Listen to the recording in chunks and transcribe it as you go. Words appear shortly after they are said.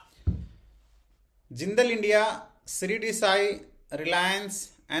Jindal India, Shirdi Sai,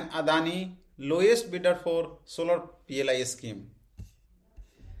 Reliance and Adani lowest bidder for solar PLI scheme.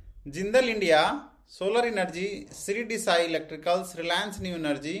 Jindal India, Solar Energy, Shirdi Sai Electricals, Reliance New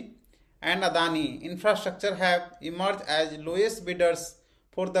Energy and Adani Infrastructure have emerged as lowest bidders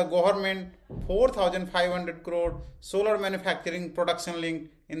for the government 4,500 crore solar manufacturing production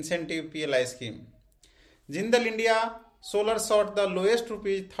linked incentive PLI scheme. Jindal India Solar sought the lowest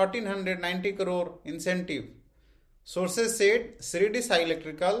rupees 1390 crore incentive. Sources said Shirdi Sai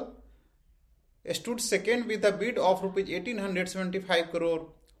Electrical stood second with a bid of rupees 1875 crore,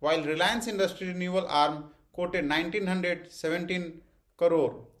 while Reliance Industry Renewable Arm quoted 1917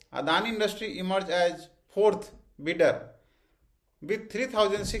 crore. Adani Industry emerged as fourth bidder with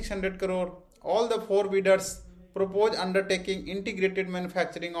 3600 crore. All the four bidders proposed undertaking integrated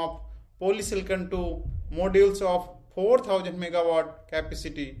manufacturing of polysilicon to modules of 4000 megawatt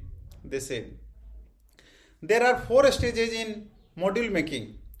capacity, they said. There are four stages in module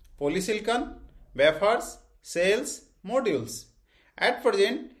making: polysilicon, wafers, cells, modules. At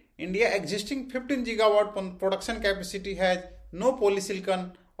present, India existing 15 gigawatt production capacity has no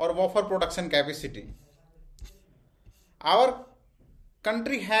polysilicon or wafer production capacity. Our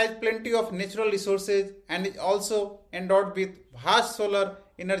country has plenty of natural resources and is also endowed with vast solar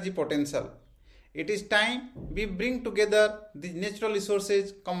energy potential. It is time we bring together these natural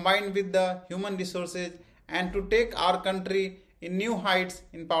resources combined with the human resources and to take our country in new heights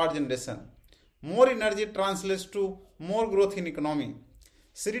in power generation. More energy translates to more growth in economy.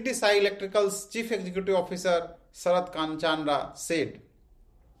 Shirdi Sai Electrical's Chief Executive Officer Sharat Kanchandra said.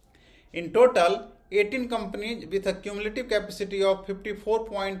 In total, 18 companies with a cumulative capacity of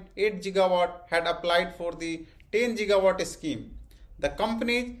 54.8 gigawatt had applied for the 10 gigawatt scheme. The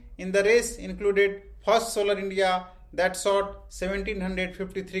companies in the race included First Solar India that sought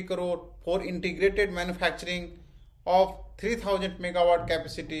 1753 crore for integrated manufacturing of 3000 megawatt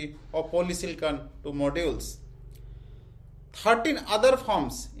capacity of polysilicon to modules. 13 other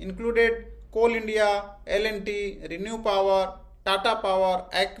firms included Coal India, L&T, Renew Power, Tata Power,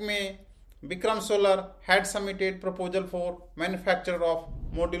 Acme, Vikram Solar had submitted proposal for manufacture of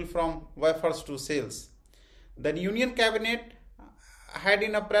module from wafers to cells. The Union Cabinet had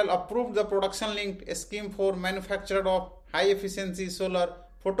in April approved the production linked scheme for manufacture of high efficiency solar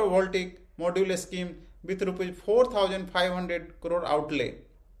photovoltaic module scheme with rupees 4,500 crore outlay.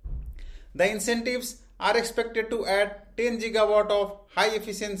 The incentives are expected to add 10 gigawatt of high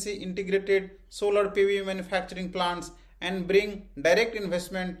efficiency integrated solar PV manufacturing plants and bring direct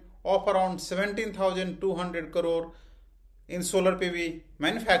investment of around 17,200 crore in solar PV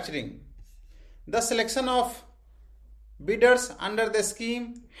manufacturing. The selection of bidders under the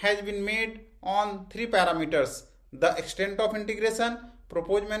scheme has been made on three parameters: the extent of integration,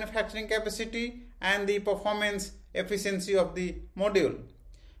 proposed manufacturing capacity, and the performance efficiency of the module.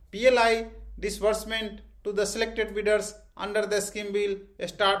 PLI disbursement to the selected bidders under the scheme will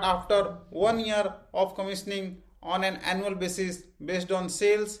start after 1 year of commissioning on an annual basis based on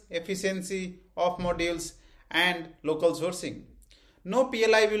sales efficiency of modules and local sourcing. No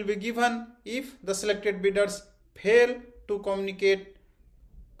PLI will be given if the selected bidders fail to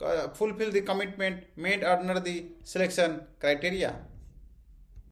fulfill the commitment made under the selection criteria.